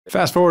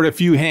Fast forward a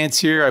few hands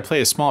here. I play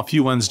a small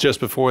few ones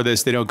just before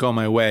this. They don't go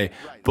my way,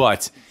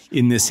 but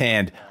in this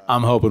hand,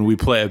 I'm hoping we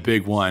play a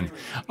big one.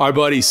 Our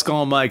buddy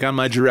Skull Mike on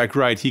my direct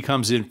right, he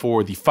comes in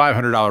for the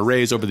 $500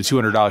 raise over the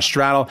 $200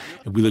 straddle,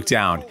 and we look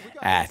down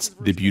at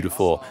the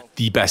beautiful,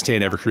 the best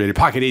hand ever created,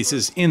 pocket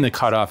aces in the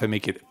cutoff and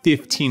make it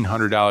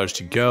 $1,500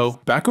 to go.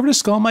 Back over to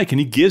Skull Mike, and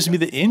he gives me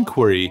the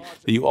inquiry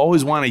that you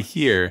always want to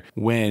hear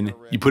when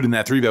you put in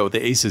that 3-bet with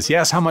the aces. He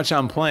asks how much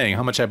I'm playing,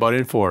 how much I bought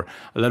in for.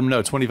 I let him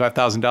know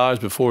 $25,000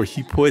 before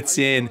he puts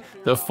in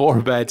the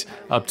 4-bet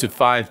up to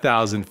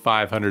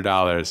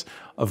 $5,500.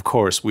 Of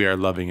course, we are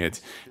loving it.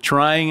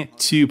 Trying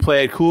to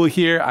play it cool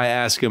here, I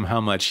ask him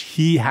how much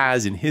he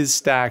has in his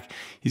stack.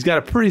 He's got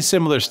a pretty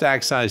similar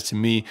stack size to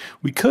me.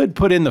 We could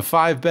put in the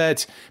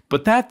 5-bet,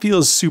 but that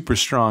feels super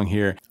strong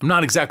here. I'm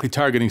not exactly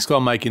targeting Skull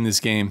Mike in this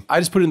game. I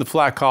just put in the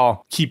flat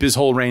call, keep his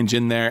whole range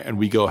in there, and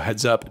we go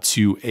heads up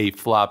to a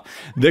flop.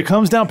 That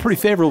comes down pretty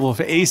favorable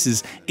for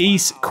aces.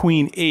 Ace,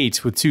 queen,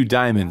 8 with 2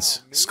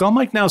 diamonds. Skull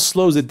Mike now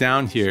slows it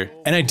down here,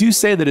 and I do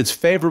say that it's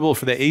favorable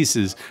for the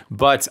aces,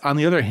 but on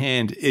the other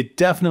hand, it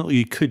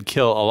definitely could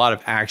kill a lot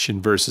of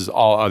action versus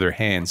all other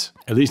hands.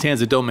 At least hands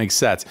that don't make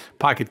sets.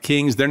 Pocket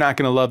kings, they're not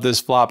going to love this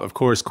flop. Of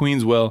course,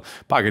 queens will.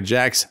 Pocket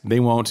jacks, they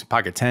won't.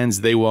 Pocket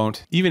tens, they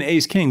won't. Even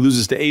ace king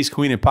loses to ace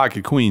queen and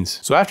pocket queens.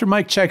 So after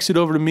Mike checks it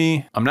over to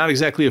me, I'm not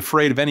exactly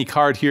afraid of any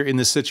card here in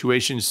this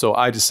situation, so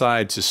I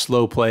decide to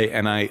slow play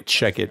and I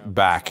check it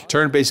back.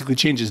 Turn basically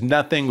changes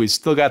nothing. We've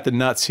still got the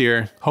nuts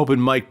here.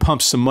 Hoping Mike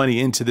pumps some money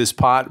into this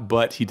pot,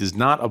 but he does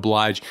not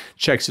oblige.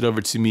 Checks it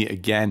over to me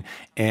again,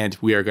 and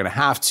we are going to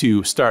have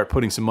to start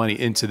putting some money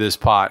into this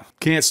pot.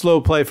 Can't slow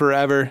play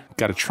forever.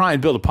 Got to try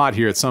and build a pot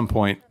here at some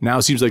point. Now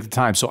seems like the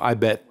time, so I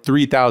bet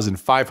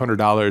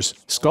 $3,500.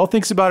 Skull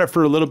thinks about it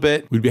for a little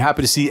bit. We'd be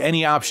happy to see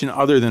any option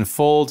other than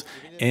fold,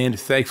 and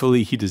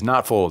thankfully he does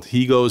not fold.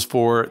 He goes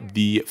for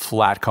the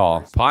flat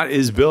call. Pot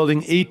is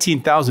building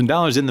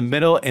 $18,000 in the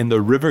middle, and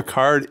the river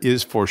card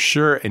is for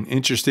sure an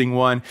interesting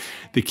one.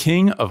 The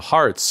king of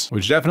hearts,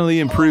 which definitely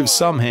improves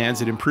some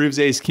hands. It improves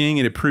ace king,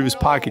 it improves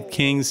pocket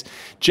kings.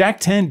 Jack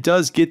 10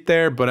 does get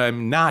there, but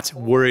I'm not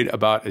worried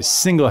about a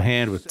single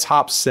hand with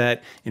top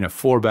set in a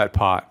 4-bet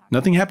pot.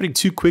 Nothing happening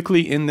too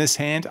quickly in this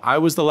hand. I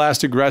was the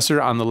last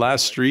aggressor on the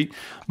last street.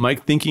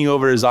 Mike thinking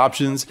over his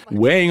options,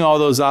 weighing all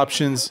those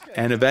options,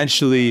 and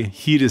eventually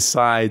he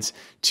decides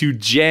to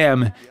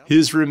jam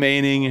his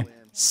remaining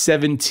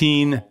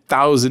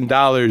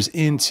 $17,000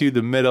 into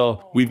the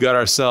middle. We've got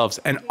ourselves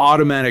an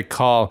automatic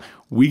call.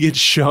 We get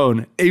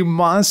shown a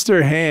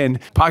monster hand.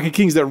 Pocket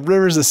kings that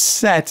rivers a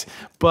set,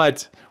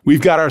 but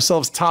we've got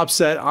ourselves top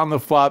set on the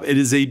flop. It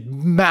is a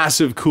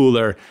massive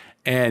cooler,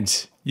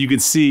 and you can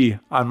see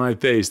on my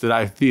face that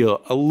I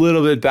feel a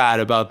little bit bad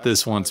about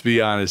this one, to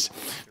be honest.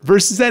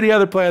 Versus any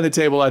other play on the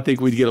table, I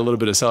think we'd get a little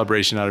bit of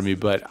celebration out of me,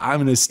 but I'm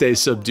going to stay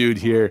subdued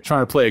here,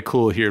 trying to play it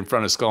cool here in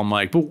front of Skull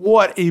Mike. But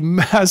what a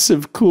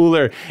massive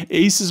cooler.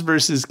 Aces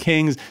versus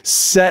kings,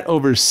 set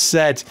over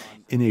set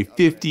in a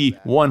 $50,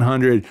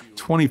 $100,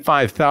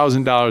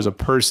 $25,000 a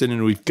person,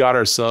 and we've got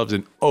ourselves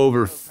an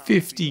over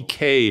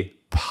 50K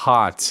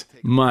pot.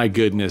 My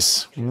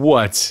goodness,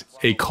 what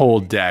a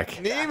cold deck.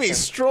 Neeme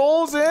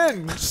strolls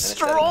in,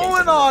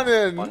 strolling on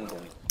in.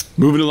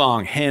 Moving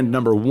along, hand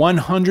number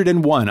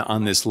 101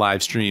 on this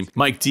live stream.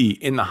 Mike D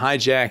in the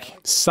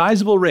hijack,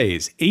 sizable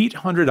raise,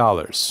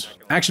 $800.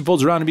 Action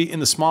folds around to me in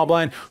the small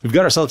blind. We've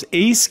got ourselves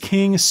ace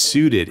king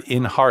suited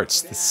in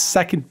hearts, the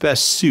second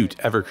best suit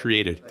ever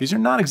created. These are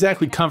not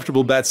exactly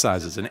comfortable bet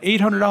sizes. An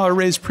 $800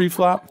 raise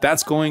pre-flop,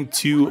 that's going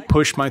to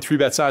push my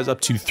 3-bet size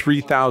up to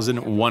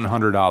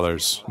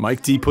 $3,100.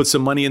 Mike D puts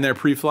some money in there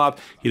pre-flop.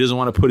 He doesn't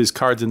want to put his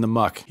cards in the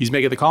muck. He's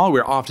making the call.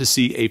 We're off to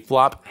see a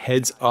flop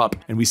heads up,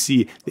 and we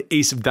see the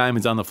ace of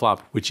diamonds on the flop,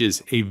 which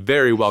is a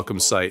very welcome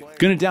sight.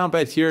 Gonna down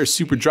bet here,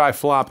 super dry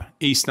flop,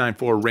 ace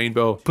 9-4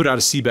 rainbow. Put out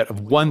a C bet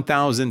of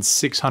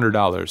 $1,600.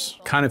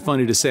 Kind of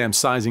funny to say I'm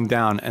sizing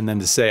down and then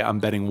to say I'm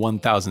betting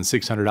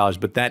 $1,600,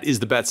 but that is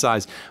the bet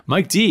size.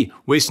 Mike D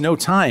wastes no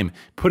time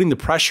putting the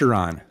pressure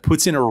on,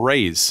 puts in a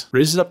raise,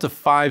 raises up to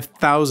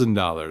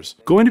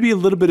 $5,000. Going to be a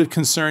little bit of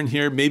concern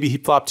here. Maybe he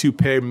flopped 2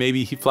 pair,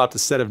 maybe he flopped a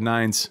set of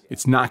 9s.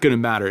 It's not going to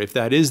matter. If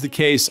that is the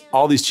case,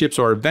 all these chips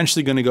are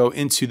eventually going to go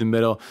into the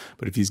middle,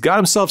 but if he's got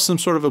himself some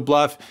sort of a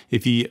bluff,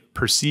 if he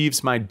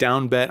perceives my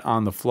down bet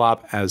on the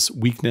flop as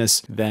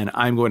weakness, then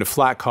I'm going to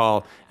flat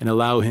call and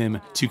allow him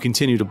to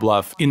continue to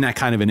bluff in that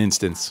kind of an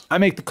instance. I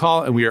make the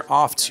call and we are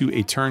off to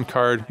a turn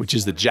card, which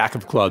is the Jack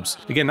of Clubs.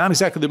 Again, not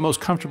exactly the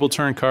most comfortable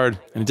turn card,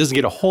 and it doesn't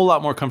get a whole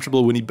lot more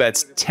comfortable when he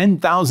bets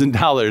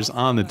 $10,000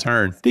 on the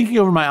turn. Thinking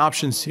over my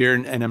options here,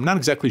 and I'm not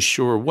exactly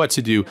sure what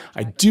to do.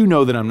 I do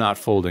know that I'm not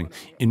folding.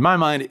 In my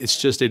mind,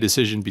 it's just a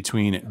decision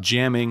between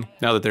jamming,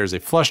 now that there's a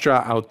flush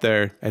draw out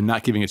there, and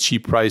not giving a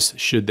cheap price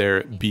should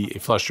there be a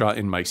flush draw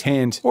in Mike's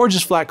hand, or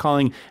just flat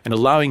calling and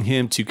allowing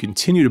him to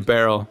continue to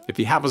barrel. If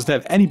he happens to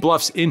have any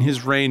bluffs in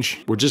his range,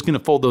 range. We're just going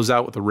to fold those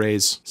out with a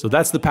raise. So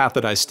that's the path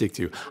that I stick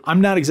to.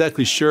 I'm not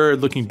exactly sure,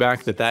 looking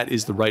back, that that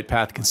is the right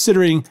path,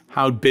 considering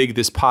how big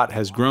this pot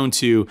has grown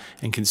to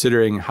and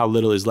considering how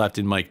little is left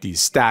in Mike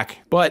D's stack.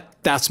 But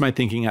that's my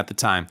thinking at the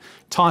time.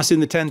 Toss in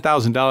the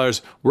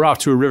 $10,000. We're off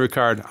to a river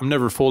card. I'm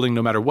never folding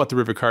no matter what the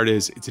river card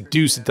is. It's a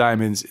deuce of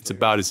diamonds. It's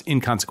about as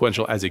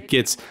inconsequential as it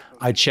gets.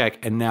 I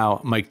check, and now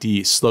Mike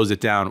D slows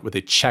it down with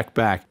a check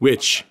back,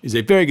 which is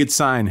a very good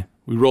sign.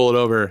 We roll it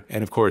over,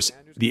 and of course,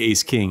 the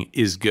ace king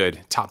is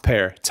good. Top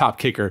pair, top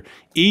kicker,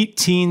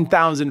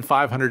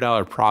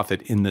 $18,500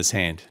 profit in this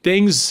hand.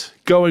 Things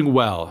going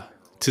well,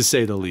 to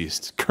say the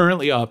least.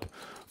 Currently up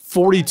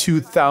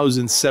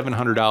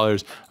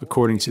 $42,700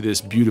 according to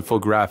this beautiful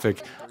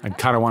graphic. I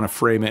kind of want to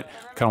frame it,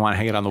 kind of want to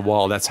hang it on the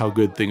wall. That's how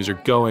good things are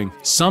going.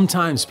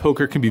 Sometimes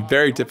poker can be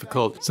very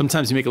difficult.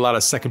 Sometimes you make a lot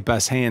of second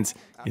best hands.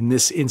 In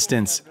this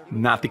instance,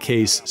 not the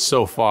case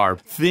so far.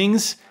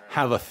 Things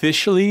have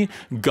officially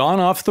gone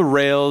off the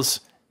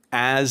rails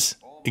as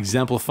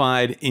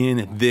exemplified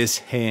in this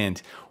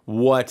hand.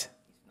 What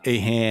a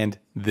hand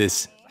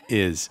this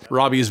is.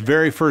 Robbie is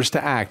very first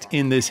to act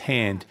in this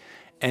hand,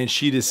 and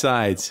she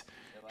decides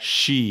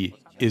she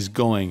is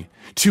going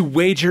to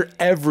wager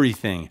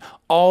everything,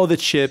 all the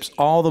chips,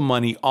 all the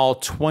money, all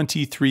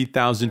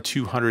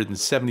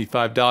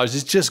 $23,275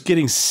 is just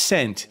getting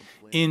sent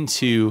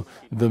into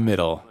the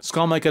middle.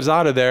 Skull Mike is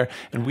out of there,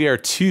 and we are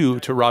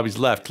 2 to Robbie's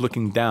left,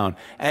 looking down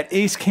at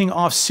ace king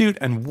offsuit.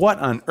 And what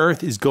on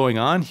earth is going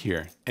on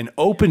here? An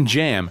open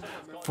jam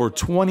for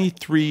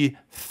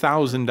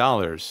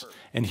 $23,000.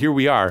 And here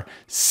we are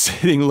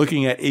sitting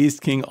looking at ace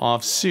king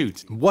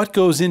offsuit. What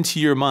goes into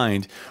your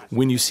mind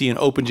when you see an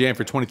open jam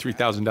for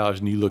 $23,000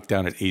 and you look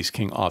down at ace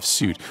king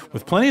offsuit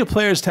with plenty of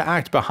players to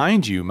act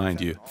behind you, mind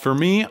you? For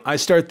me, I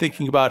start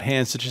thinking about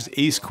hands such as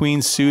ace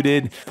queen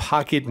suited,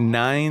 pocket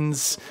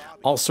nines,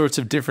 all sorts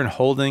of different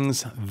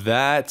holdings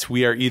that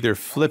we are either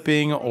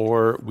flipping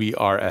or we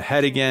are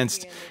ahead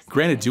against.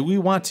 Granted, do we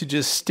want to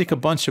just stick a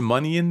bunch of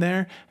money in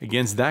there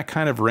against that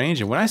kind of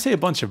range? And when I say a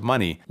bunch of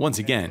money, once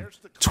again,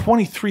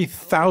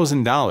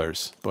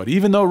 $23,000. But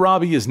even though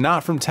Robbie is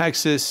not from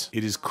Texas,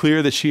 it is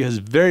clear that she has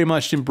very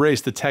much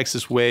embraced the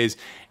Texas ways,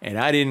 and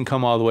I didn't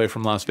come all the way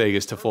from Las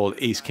Vegas to fold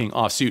ace king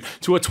offsuit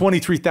to a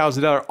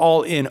 $23,000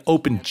 all-in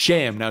open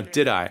jam. Now,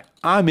 did I?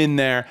 I'm in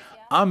there.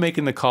 I'm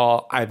making the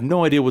call. I have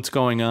no idea what's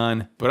going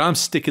on, but I'm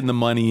sticking the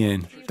money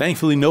in.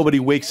 Thankfully, nobody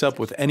wakes up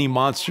with any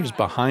monsters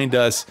behind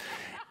us.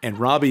 And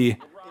Robbie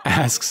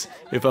asks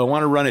if I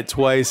want to run it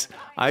twice.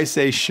 I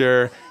say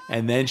sure.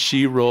 And then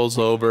she rolls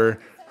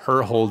over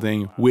her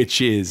holding, which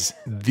is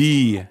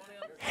the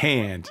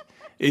hand.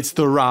 It's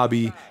the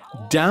Robbie.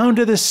 Down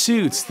to the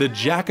suits, the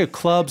jack of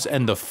clubs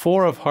and the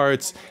 4 of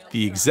hearts,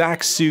 the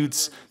exact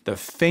suits, the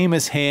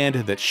famous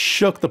hand that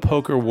shook the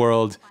poker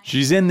world.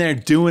 She's in there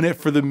doing it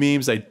for the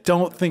memes. I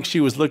don't think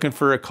she was looking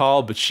for a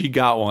call, but she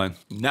got one.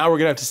 Now we're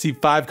gonna have to see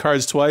 5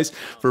 cards twice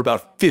for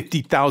about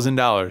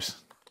 $50,000.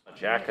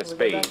 Jack of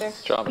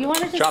spades. Chop it. You want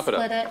to just Chop it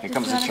split up. it? Here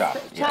comes the chop.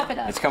 Chop it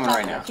up. It's coming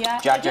right now. Yeah.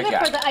 Jack, Jack,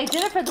 Jack. I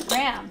did it for the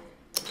gram.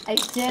 I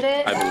did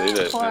it. I believe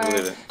it. I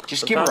believe it.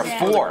 Just give her a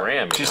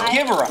 4. Just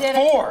give her a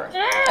 4.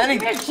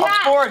 Anything. A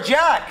 4,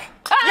 Jack.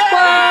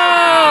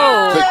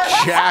 Whoa! The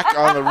jack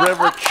on the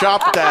river.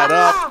 Chop that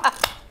up.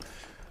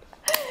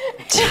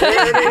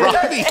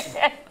 Robbie.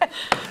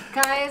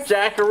 Guys.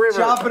 Jack of river.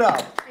 Chop it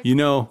up. You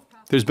know,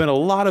 there's been a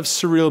lot of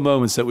surreal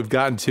moments that we've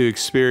gotten to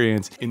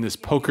experience in this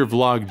poker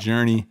vlog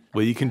journey,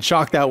 but you can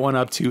chalk that one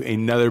up to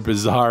another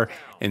bizarre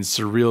and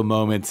surreal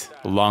moment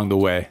along the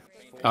way.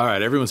 All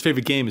right, everyone's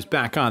favorite game is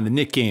back on, the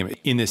Nick game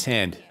in this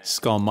hand.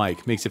 Skull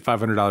Mike makes it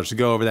 $500 to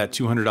go over that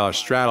 $200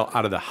 straddle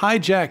out of the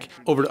hijack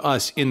over to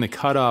us in the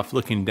cutoff,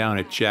 looking down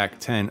at Jack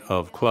 10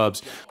 of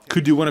clubs.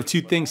 Could do one of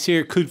 2 things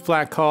here. Could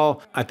flat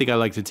call. I think I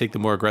like to take the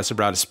more aggressive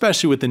route,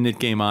 especially with the Nick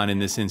game on in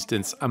this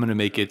instance. I'm going to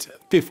make it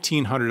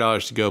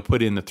 $1,500 to go,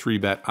 put in the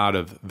 3-bet out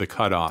of the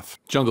cutoff.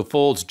 Jungle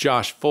folds,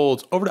 Josh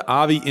folds. Over to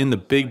Avi in the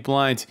big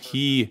blind.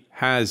 He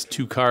has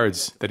 2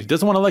 cards that he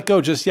doesn't want to let go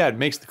just yet.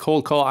 Makes the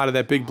cold call out of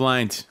that big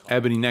blind.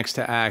 Ebony next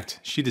to act.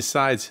 She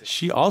decides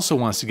she also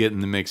wants to get in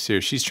the mix here.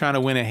 She's trying to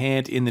win a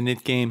hand in the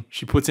Nick game.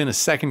 She puts in a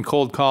second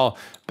cold call.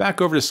 Back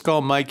over to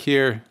Skull Mike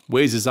here.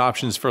 Weighs his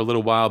options for a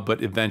little while,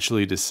 but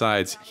eventually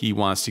decides he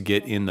wants to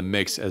get in the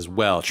mix as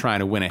well, trying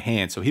to win a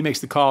hand. So he makes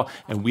the call,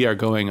 and we are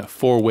going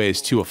 4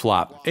 ways to a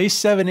flop. Ace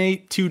 7,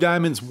 8, 2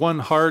 diamonds, 1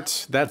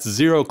 heart. That's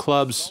 0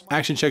 clubs.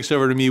 Action checks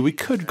over to me. We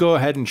could go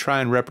ahead and try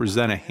and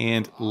represent a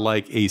hand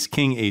like ace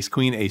king, ace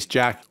queen, ace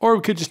jack, or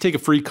we could just take a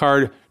free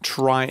card,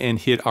 try and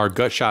hit our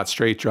gut shot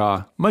straight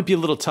draw. Might be a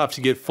little tough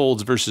to get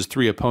folds versus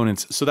 3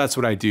 opponents, so that's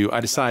what I do.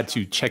 I decide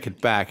to check it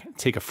back,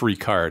 take a free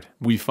card.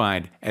 We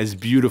find as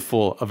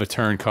beautiful of a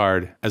turn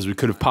card as we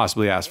could have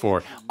possibly asked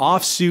for.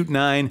 Offsuit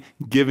 9,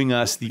 giving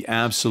us the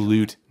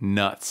absolute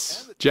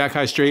nuts. Jack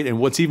high straight, and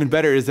what's even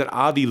better is that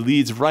Avi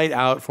leads right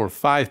out for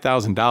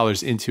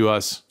 $5,000 into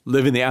us.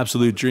 Living the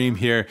absolute dream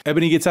here.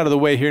 Ebony gets out of the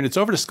way here, and it's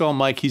over to Skull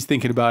Mike. He's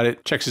thinking about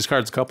it, checks his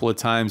cards a couple of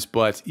times,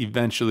 but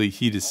eventually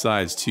he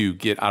decides to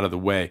get out of the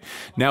way.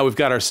 Now we've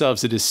got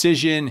ourselves a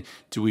decision.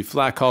 Do we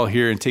flat call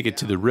here and take it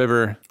to the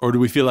river, or do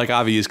we feel like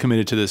Avi is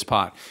committed to this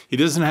pot? He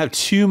doesn't have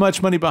too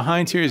much money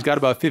behind here. He's got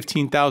about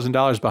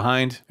 $15,000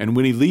 behind, and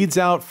when he leads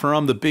out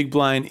from the big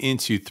blind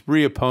into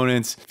 3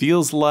 opponents,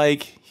 feels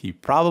like he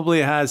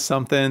probably has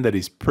something that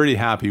he's pretty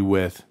happy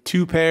with.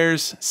 2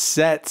 pairs,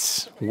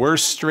 sets,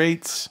 worse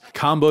straights,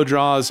 combo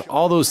draws,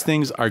 all those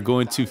things are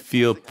going to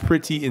feel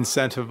pretty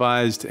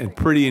incentivized and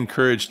pretty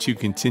encouraged to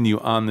continue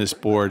on this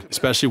board,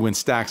 especially when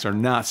stacks are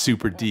not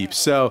super deep.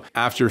 So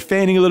after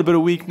feigning a little bit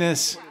of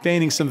weakness,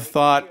 feigning some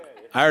thought,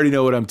 I already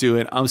know what I'm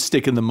doing. I'm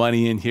sticking the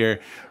money in here,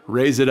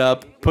 raise it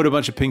up, put a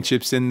bunch of pink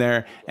chips in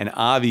there, and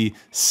Avi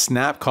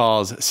snap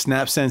calls,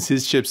 snap sends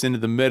his chips into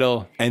the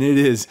middle, and it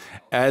is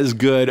as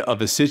good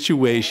of a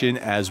situation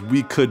as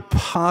we could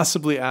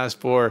possibly ask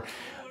for.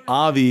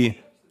 Avi,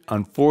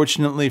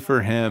 unfortunately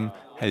for him,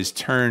 has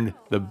turned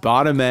the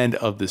bottom end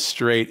of the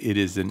straight. It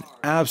is an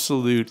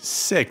absolute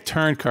sick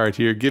turn card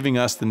here, giving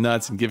us the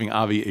nuts and giving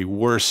Avi a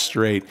worse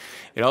straight.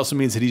 It also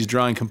means that he's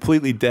drawing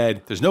completely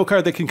dead. There's no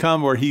card that can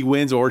come where he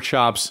wins or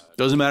chops.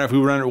 Doesn't matter if we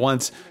run it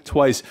once,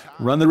 twice,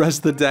 run the rest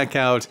of the deck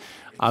out.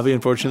 Avi,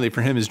 unfortunately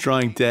for him, is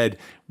drawing dead.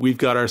 We've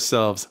got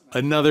ourselves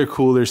another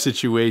cooler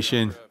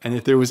situation. And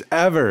if there was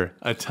ever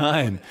a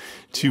time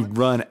to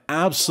run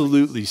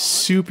absolutely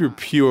super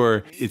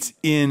pure, it's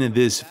in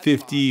this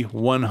 50,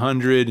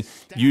 100,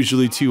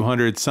 usually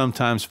 200,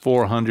 sometimes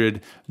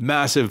 400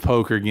 massive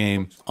poker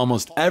game.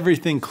 Almost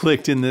everything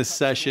clicked in this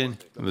session.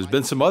 And there's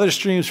been some other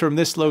streams from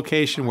this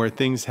location where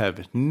things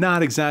have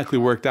not exactly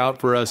worked out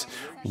for us,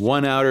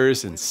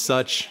 one-outers and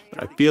such.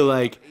 But I feel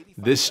like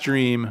this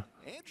stream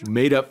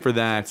made up for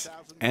that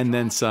and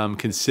then some,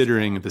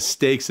 considering the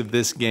stakes of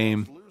this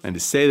game. And to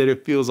say that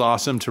it feels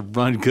awesome to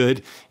run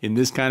good in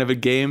this kind of a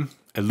game,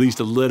 at least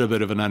a little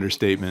bit of an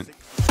understatement.